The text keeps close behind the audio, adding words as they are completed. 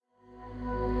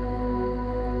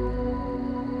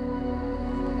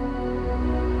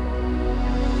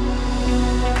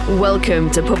Welcome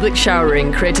to Public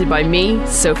Showering, created by me,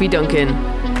 Sophie Duncan.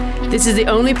 This is the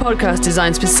only podcast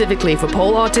designed specifically for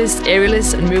pole artists,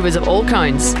 aerialists, and movers of all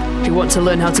kinds who want to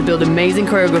learn how to build amazing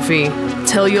choreography,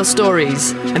 tell your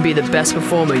stories, and be the best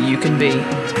performer you can be.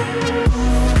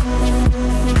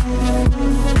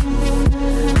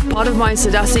 Part of my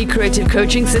Sadasi creative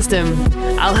coaching system,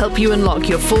 I'll help you unlock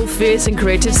your full fierce and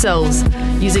creative selves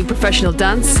using professional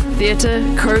dance, theatre,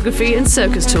 choreography and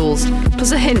circus tools,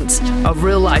 plus a hint of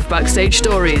real life backstage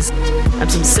stories and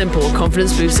some simple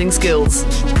confidence boosting skills.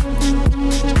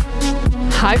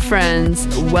 Hi friends,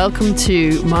 welcome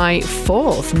to my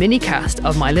fourth mini-cast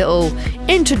of my little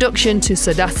introduction to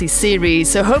Sadasi series.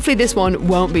 So hopefully this one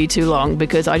won't be too long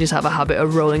because I just have a habit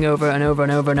of rolling over and over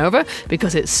and over and over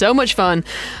because it's so much fun.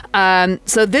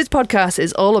 So this podcast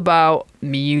is all about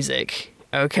music.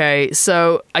 Okay,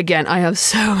 so again, I have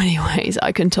so many ways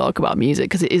I can talk about music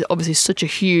because it is obviously such a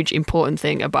huge, important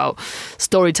thing about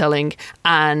storytelling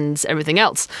and everything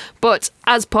else. But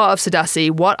as part of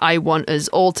Sadasi, what I want us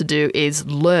all to do is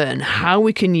learn how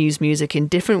we can use music in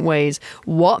different ways,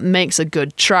 what makes a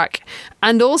good track,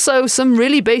 and also some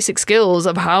really basic skills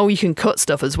of how you can cut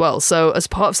stuff as well. So as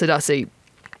part of Sadasi,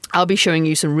 I'll be showing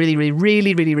you some really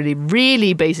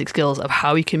basic skills of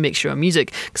how you can mix your own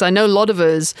music. Because I know a lot of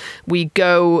us, we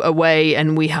go away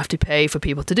and we have to pay for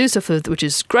people to do stuff, which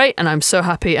is great. And I'm so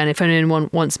happy. And if anyone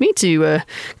wants me to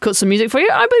cut some music for you,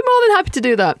 I'd be more than happy to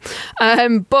do that.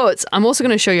 But I'm also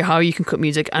going to show you how you can cut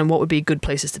music and what would be good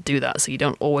places to do that. So you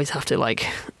don't always have to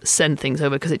send things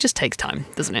over because it just takes time,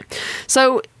 doesn't it?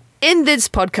 So in this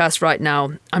podcast right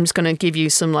now, I'm just going to give you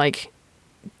some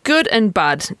good and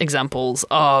bad examples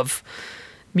of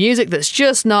music that's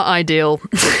just not ideal.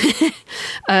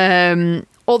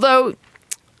 Although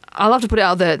I'll have to put it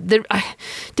out there,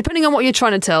 depending on what you're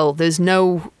trying to tell, there's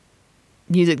no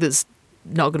music that's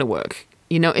not going to work.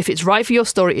 You know, if it's right for your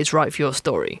story, it's right for your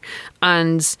story.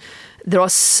 And there are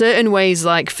certain ways,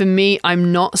 for me,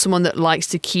 I'm not someone that likes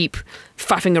to keep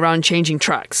faffing around changing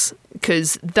tracks,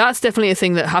 because that's definitely a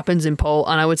thing that happens in pole,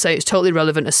 and I would say it's totally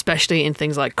relevant, especially in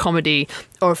things like comedy,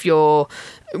 or if you're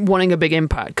wanting a big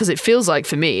impact, because it feels like,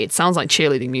 for me, it sounds like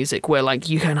cheerleading music, where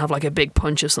you can have a big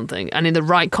punch of something, and in the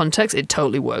right context, it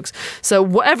totally works. So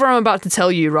whatever I'm about to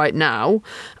tell you right now,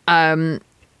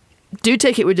 do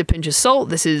take it with a pinch of salt.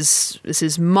 This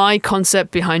is my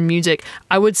concept behind music.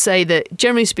 I would say that,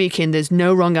 generally speaking, there's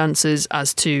no wrong answers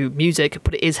as to music,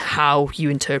 but it is how you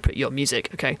interpret your music,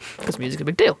 okay? Because music is a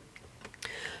big deal.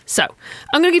 So,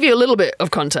 I'm going to give you a little bit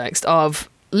of context of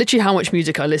literally how much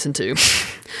music I listen to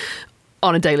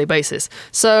on a daily basis.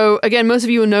 So, again, most of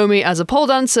you will know me as a pole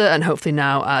dancer and hopefully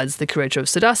now as the creator of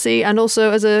Sadasi and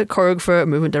also as a choreographer,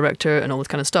 movement director and all this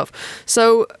kind of stuff.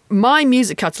 So, my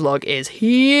music catalogue is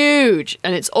huge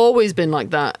and it's always been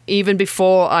like that. Even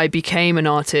before I became an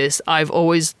artist, I've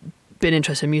always been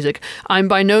interested in music. I'm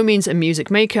by no means a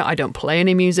music maker. I don't play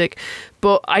any music,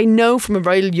 but I know from a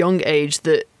very young age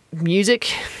that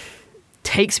music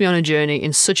takes me on a journey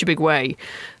in such a big way.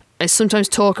 I sometimes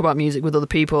talk about music with other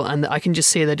people and I can just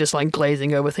see they're just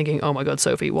glazing over thinking, oh my God,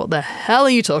 Sophie, what the hell are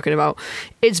you talking about?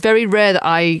 It's very rare that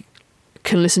I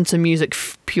can listen to music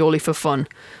purely for fun.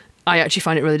 I actually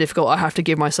find it really difficult. I have to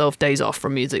give myself days off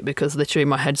from music because literally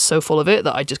my head's so full of it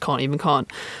that I just can't.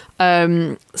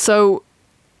 So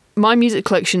my music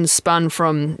collections span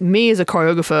from me as a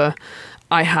choreographer.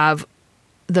 I have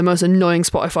the most annoying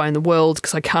Spotify in the world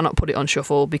because I cannot put it on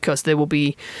shuffle because there will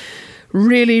be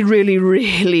really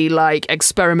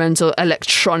experimental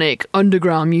electronic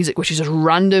underground music, which is just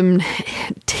random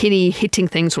tinny hitting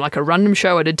things from a random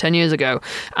show I did 10 years ago.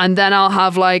 And then I'll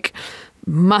have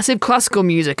massive classical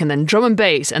music and then drum and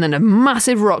bass and then a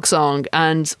massive rock song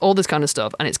and all this kind of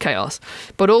stuff. And it's chaos.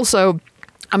 But also,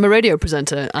 I'm a radio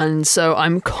presenter, and so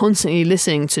I'm constantly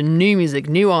listening to new music,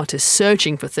 new artists,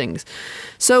 searching for things.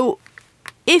 So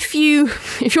if you're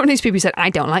one of these people who said,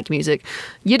 I don't like music,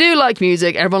 you do like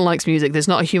music, everyone likes music, there's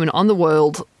not a human on the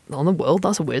world,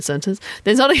 that's a weird sentence,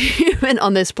 there's not a human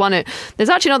on this planet, there's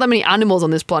actually not that many animals on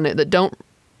this planet that don't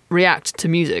react to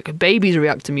music. Babies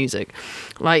react to music.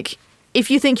 If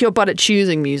you think you're bad at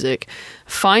choosing music,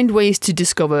 find ways to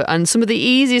discover, and some of the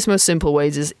easiest, most simple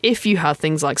ways is if you have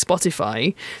things like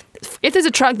Spotify, if there's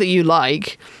a track that you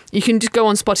like, You can just go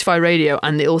on Spotify Radio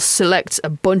and it'll select a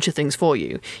bunch of things for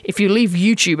you. If you leave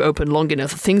YouTube open long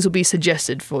enough, things will be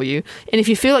suggested for you. And if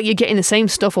you feel like you're getting the same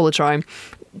stuff all the time,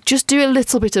 just do a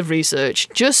little bit of research.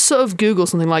 Just sort of Google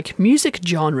something like music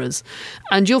genres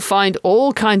and you'll find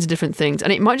all kinds of different things.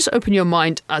 And it might just open your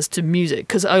mind as to music,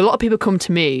 because a lot of people come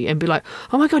to me and be like,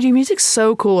 oh my God, your music's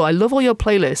so cool. I love all your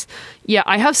playlists. Yeah,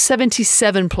 I have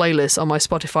 77 playlists on my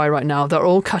Spotify right now. They're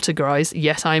all categorized.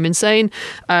 Yes, I am insane,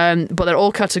 but they're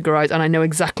all categorized and I know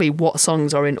exactly what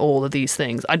songs are in all of these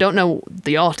things. I don't know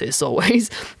the artists always,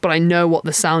 but I know what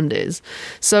the sound is.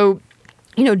 So,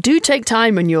 do take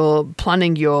time when you're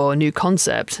planning your new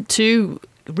concept to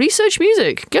research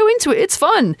music. Go into it. It's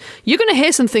fun. You're going to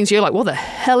hear some things you're like, what the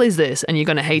hell is this? And you're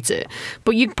going to hate it.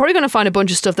 But you're probably going to find a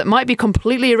bunch of stuff that might be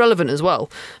completely irrelevant as well.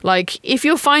 Like, if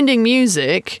you're finding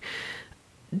music,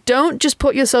 don't just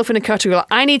put yourself in a category like,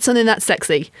 I need something that's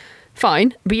sexy.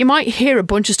 Fine, but you might hear a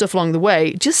bunch of stuff along the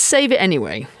way. Just save it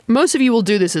anyway. Most of you will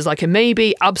do this as like a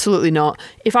maybe, absolutely not.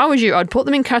 If I was you, I'd put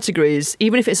them in categories,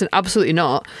 even if it's an absolutely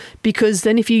not, because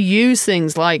then if you use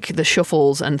things like the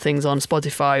shuffles and things on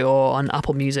Spotify or on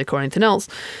Apple Music or anything else,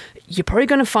 you're probably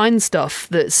going to find stuff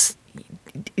is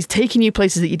taking you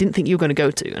places that you didn't think you were going to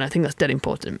go to, and I think that's dead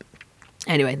important.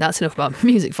 Anyway, that's enough about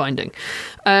music finding.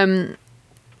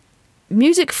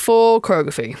 Music for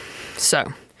choreography.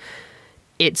 So,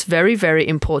 it's very, very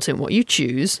important what you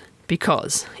choose,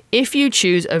 because if you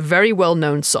choose a very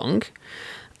well-known song,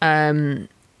 number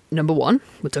one,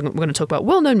 we're going to talk about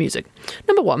well-known music.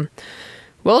 Number one,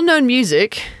 well-known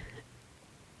music,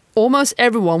 almost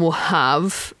everyone will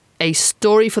have a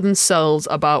story for themselves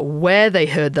about where they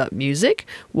heard that music,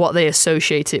 what they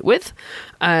associate it with,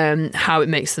 how it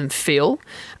makes them feel.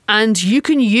 And you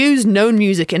can use known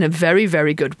music in a very,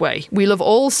 very good way. We'll have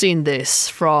all seen this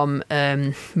from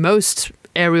most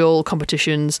aerial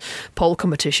competitions, pole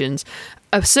competitions.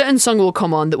 A certain song will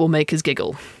come on that will make us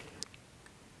giggle.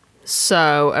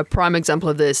 So a prime example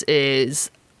of this is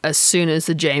as soon as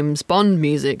the James Bond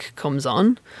music comes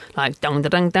on, like dang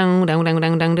dang dang dang dang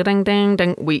dang dang dang dang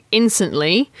dang, we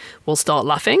instantly will start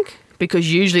laughing,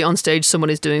 because usually on stage someone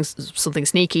is doing something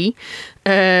sneaky,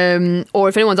 or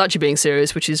if anyone's actually being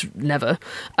serious, which is never,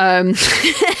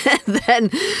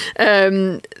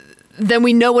 then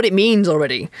we know what it means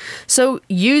already. So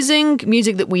using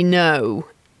music that we know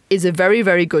is a very,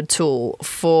 very good tool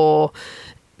for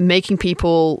making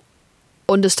people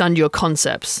understand your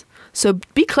concepts. So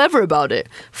be clever about it.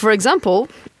 For example,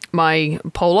 my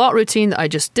pole art routine that I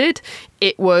just did,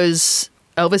 it was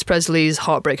Elvis Presley's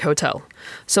Heartbreak Hotel.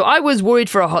 So I was worried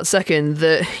for a hot second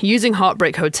that using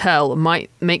Heartbreak Hotel might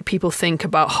make people think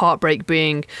about heartbreak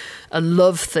being a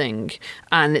love thing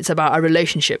and it's about a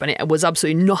relationship, and it was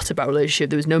absolutely not about a relationship.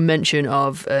 There was no mention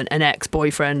of an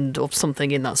ex-boyfriend or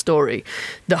something in that story.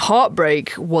 The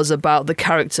heartbreak was about the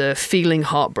character feeling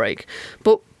heartbreak.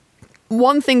 But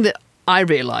one thing that I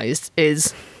realised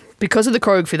is, because of the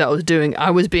choreography that I was doing,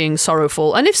 I was being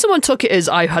sorrowful. And if someone took it as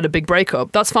I had a big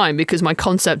breakup, that's fine, because my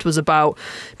concept was about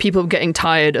people getting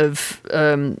tired of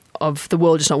the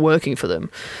world just not working for them.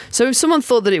 So if someone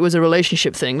thought that it was a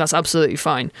relationship thing, that's absolutely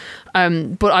fine.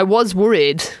 But I was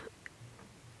worried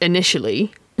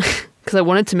initially because I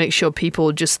wanted to make sure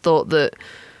people just thought that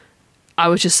I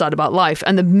was just sad about life.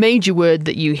 And the major word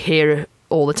that you hear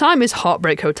all the time is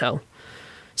Heartbreak Hotel.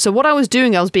 So what I was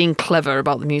doing, I was being clever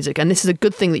about the music. And this is a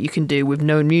good thing that you can do with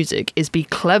known music, is be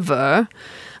clever.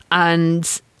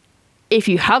 And if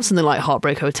you have something like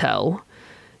Heartbreak Hotel,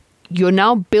 you're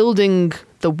now building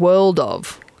the world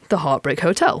of the Heartbreak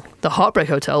Hotel. The Heartbreak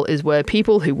Hotel is where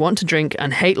people who want to drink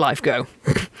and hate life go.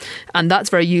 And that's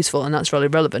very useful and that's really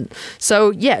relevant.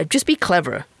 So yeah, just be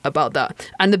clever about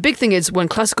that. And the big thing is when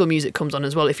classical music comes on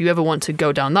as well, if you ever want to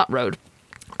go down that road,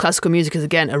 classical music is,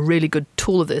 again, a really good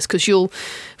tool of this, because you'll,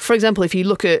 for example, if you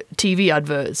look at TV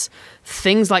adverts,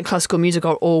 things like classical music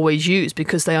are always used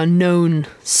because they are known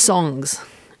songs.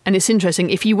 And it's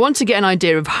interesting, if you want to get an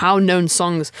idea of how known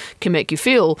songs can make you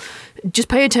feel, just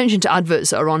pay attention to adverts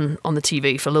that are on the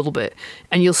TV for a little bit,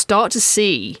 and you'll start to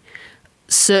see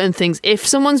certain things. If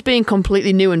someone's being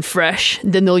completely new and fresh,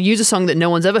 then they'll use a song that no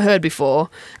one's ever heard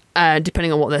before,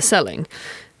 depending on what they're selling.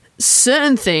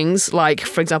 Certain things, like,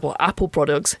 for example, Apple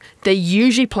products, they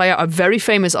usually play out a very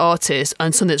famous artist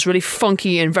and something that's really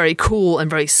funky and very cool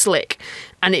and very slick.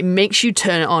 And it makes you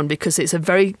turn it on because it's a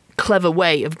very clever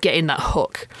way of getting that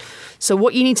hook. So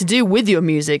what you need to do with your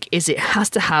music is it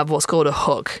has to have what's called a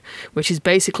hook, which is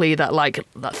basically that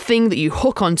thing that you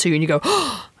hook onto and you go,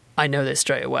 oh, I know this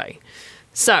straight away.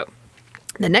 So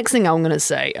the next thing I'm going to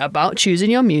say about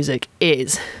choosing your music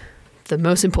is, the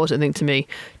most important thing to me,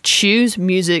 choose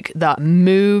music that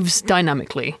moves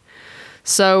dynamically.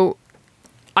 So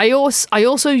I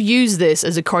also use this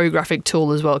as a choreographic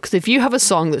tool as well, because if you have a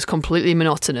song that's completely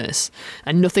monotonous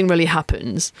and nothing really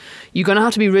happens, you're going to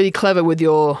have to be really clever with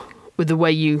the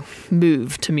way you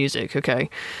move to music, okay?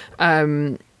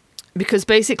 Because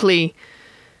basically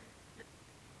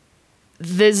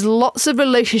there's lots of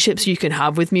relationships you can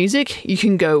have with music. You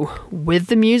can go with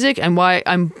the music, and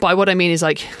by what I mean is,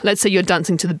 like, let's say you're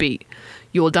dancing to the beat.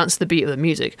 You'll dance to the beat of the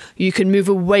music. You can move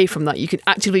away from that. You can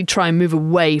actively try and move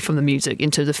away from the music in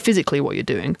terms of physically what you're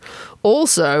doing.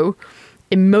 Also,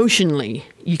 emotionally,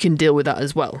 you can deal with that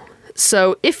as well.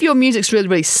 So if your music's really,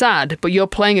 really sad, but you're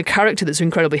playing a character that's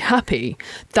incredibly happy,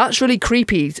 that's really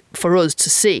creepy for us to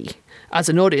see as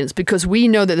an audience, because we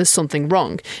know that there's something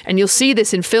wrong. And you'll see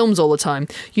this in films all the time.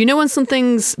 You know when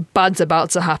something's bad's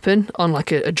about to happen on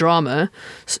like a drama,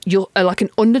 you'll like an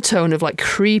undertone of like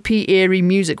creepy, eerie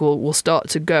music will start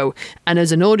to go. And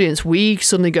as an audience, we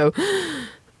suddenly go, oh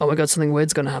my God, something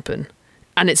weird's going to happen.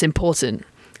 And it's important.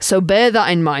 So bear that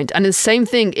in mind. And the same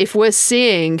thing, if we're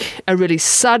seeing a really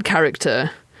sad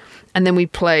character and then we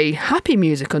play happy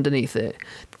music underneath it,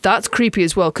 that's creepy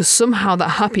as well, because somehow that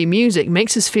happy music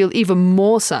makes us feel even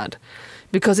more sad,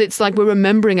 because it's like we're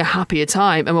remembering a happier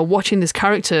time and we're watching this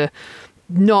character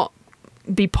not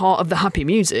be part of the happy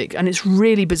music, and it's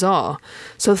really bizarre.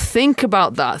 So think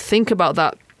about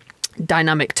that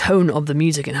dynamic tone of the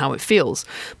music and how it feels,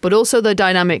 but also the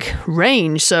dynamic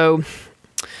range. So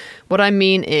what I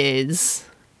mean is,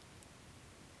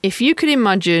 if you could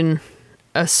imagine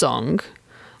a song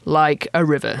like a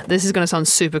river. This is going to sound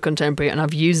super contemporary, and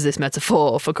I've used this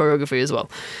metaphor for choreography as well.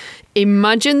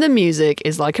 Imagine the music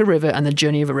is like a river and the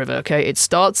journey of a river, okay? It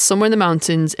starts somewhere in the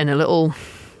mountains in a little,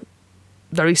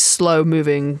 very slow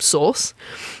moving source,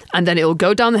 and then it'll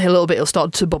go down the hill a little bit, it'll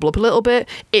start to bubble up a little bit.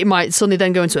 It might suddenly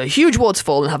then go into a huge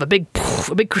waterfall and have a big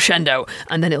crescendo,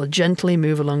 and then it'll gently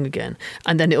move along again.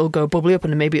 And then it'll go bubbly up,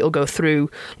 and maybe it'll go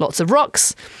through lots of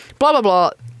rocks, blah, blah,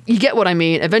 blah. You get what I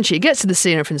mean. Eventually it gets to the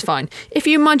sea and everything's fine. If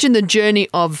you imagine the journey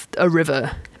of a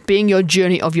river being your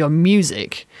journey of your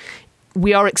music,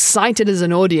 we are excited as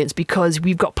an audience because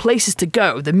we've got places to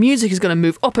go. The music is going to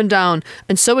move up and down,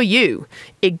 and so are you.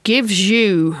 It gives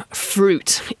you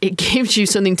fruit. It gives you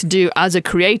something to do as a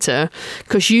creator,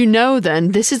 because you know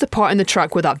then this is the part in the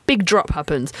track where that big drop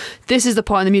happens. This is the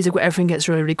part in the music where everything gets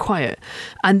really, really quiet.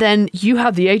 And then you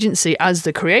have the agency as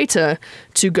the creator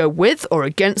to go with or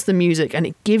against the music, and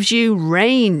it gives you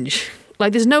range.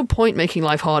 Like, there's no point making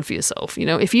life hard for yourself. You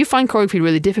know, if you find choreography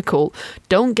really difficult,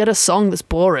 don't get a song that's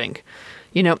boring,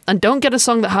 you know, and don't get a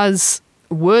song that has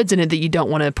words in it that you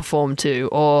don't want to perform to,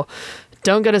 or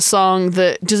don't get a song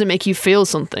that doesn't make you feel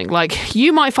something. Like,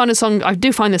 you might find a song, I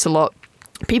do find this a lot,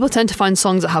 people tend to find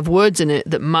songs that have words in it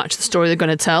that match the story they're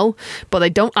going to tell, but they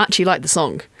don't actually like the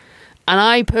song. And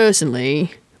I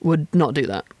personally would not do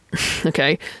that.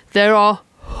 Okay? There are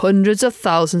hundreds of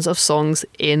thousands of songs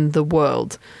in the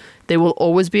world. There will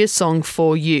always be a song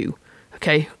for you.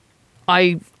 Okay?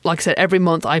 Like I said, every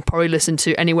month I probably listen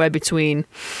to anywhere between,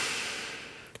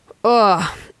 on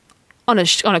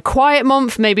a quiet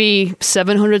month, maybe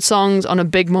 700 songs. On a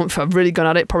big month, I've really gone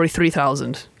at it, probably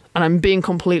 3,000. And I'm being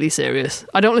completely serious.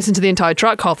 I don't listen to the entire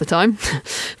track half the time,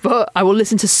 but I will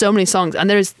listen to so many songs, and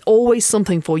there is always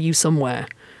something for you somewhere.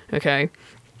 Okay?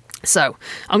 So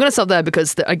I'm going to stop there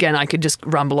because, again, I could just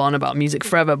ramble on about music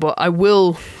forever, but I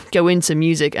will go into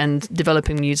music and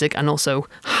developing music and also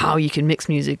how you can mix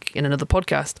music in another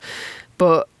podcast.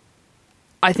 But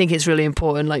I think it's really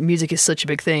important. Like, music is such a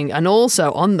big thing. And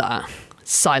also on that,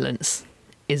 silence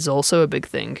is also a big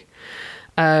thing.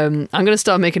 I'm going to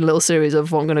start making a little series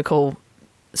of what I'm going to call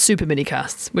super mini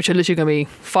casts, which are literally going to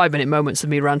be 5-minute moments of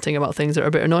me ranting about things that are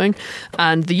a bit annoying.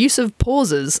 And the use of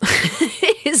pauses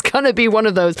is going to be one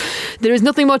of those. There is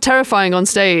nothing more terrifying on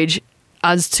stage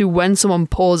as to when someone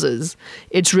pauses.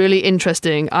 It's really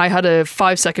interesting. I had a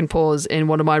 5-second pause in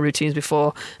one of my routines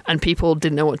before, and people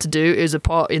didn't know what to do. It was a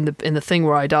part in the thing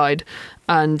where I died,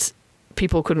 and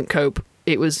people couldn't cope.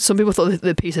 It was, some people thought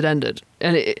the piece had ended,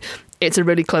 and it's a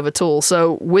really clever tool.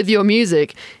 So with your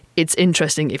music, it's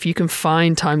interesting if you can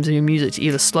find times in your music to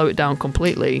either slow it down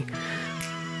completely,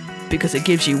 because it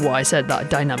gives you, what I said, that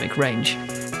dynamic range.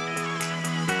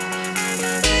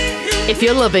 If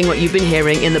you're loving what you've been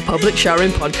hearing in the Public Showering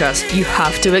podcast, you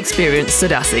have to experience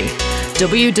Sadassi.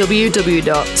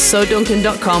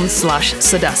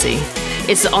 www.soduncan.com/Sadassi.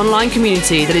 It's the online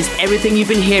community that is everything you've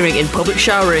been hearing in public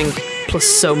showering, plus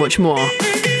so much more.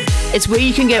 It's where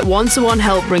you can get one-to-one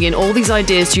help bring in all these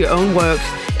ideas to your own work.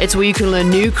 It's where you can learn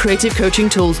new creative coaching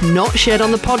tools not shared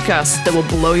on the podcast that will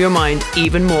blow your mind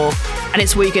even more. And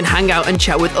it's where you can hang out and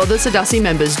chat with other Sadassi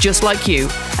members just like you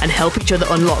and help each other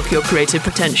unlock your creative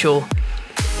potential.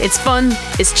 It's fun,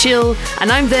 it's chill,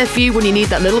 and I'm there for you when you need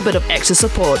that little bit of extra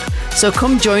support. So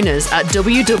come join us at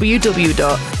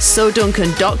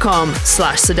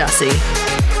www.soduncan.com/Sadassi.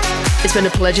 It's been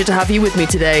a pleasure to have you with me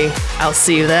today. I'll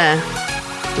see you there.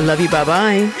 Love you,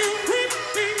 bye-bye.